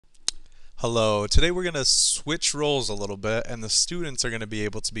Hello. Today we're going to switch roles a little bit, and the students are going to be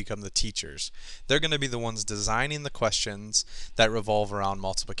able to become the teachers. They're going to be the ones designing the questions that revolve around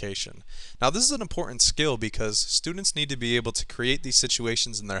multiplication. Now, this is an important skill because students need to be able to create these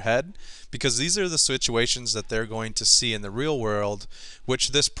situations in their head because these are the situations that they're going to see in the real world,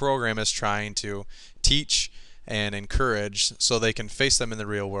 which this program is trying to teach and encourage so they can face them in the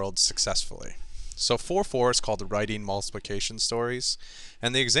real world successfully. So 4-4 is called writing multiplication stories.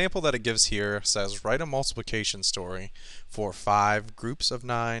 And the example that it gives here says write a multiplication story for 5 groups of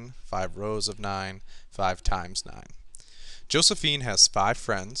 9, 5 rows of 9, 5 times 9. Josephine has 5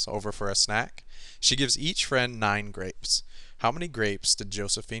 friends over for a snack. She gives each friend 9 grapes. How many grapes did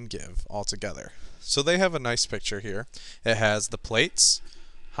Josephine give altogether? So they have a nice picture here. It has the plates.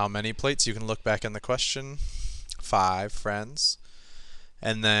 How many plates? You can look back in the question. 5 friends.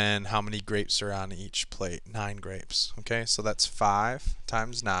 And then how many grapes are on each plate? 9 grapes. Okay, so that's 5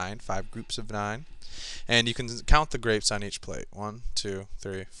 times 9, 5 groups of 9. And you can count the grapes on each plate. 1, 2,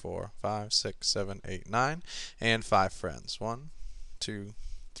 3, 4, 5, 6, 7, 8, 9. And 5 friends. 1, 2,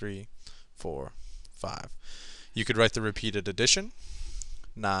 3, 4, 5. You could write the repeated addition.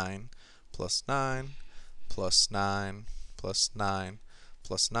 9 plus 9 plus 9 plus 9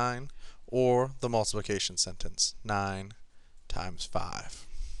 plus 9. Or the multiplication sentence. 9 times 5.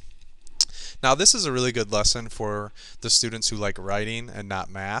 Now this is a really good lesson for the students who like writing and not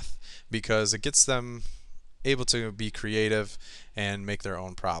math because it gets them able to be creative and make their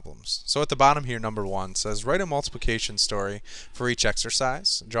own problems. So at the bottom here, number 1 says write a multiplication story for each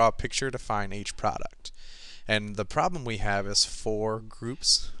exercise. Draw a picture to find each product. And the problem we have is 4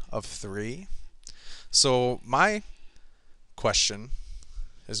 groups of 3. So my question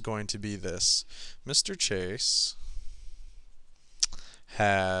is going to be this. Mr. Chase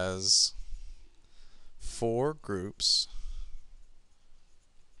has 4 groups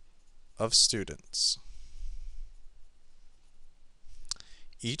of students.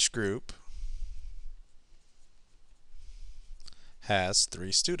 Each group has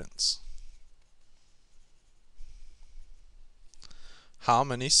 3 students. How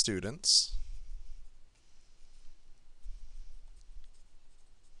many students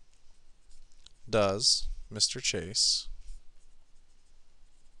does Mr. Chase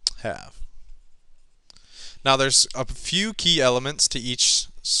have? Now there's a few key elements to each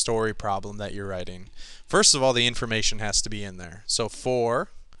story problem that you're writing. First of all, the information has to be in there. So 4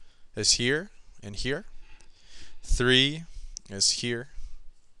 is here and here. 3 is here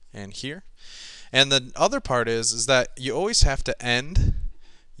and here. And the other part is that you always have to end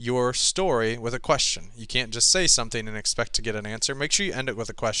your story with a question. You can't just say something and expect to get an answer. Make sure you end it with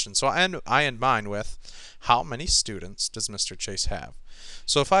a question. So I end mine with, how many students does Mr. Chase have?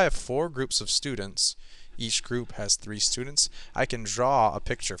 So if I have 4 groups of students, each group has 3 students, I can draw a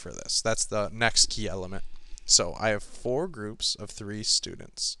picture for this. That's the next key element. So I have 4 groups of 3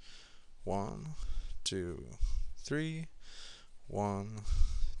 students. 1, 2, 3, 1,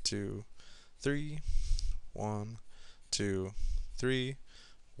 2, 3, 1, 2, 3,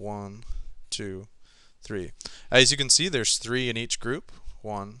 1, 2, 3. As you can see, there's 3 in each group.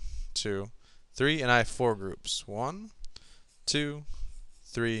 1, 2, 3, and I have 4 groups. 1, 2,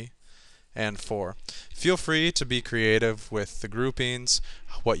 3, and 4. Feel free to be creative with the groupings,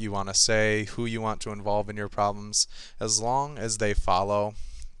 what you want to say, who you want to involve in your problems, as long as they follow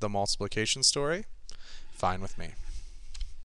the multiplication story. Fine with me.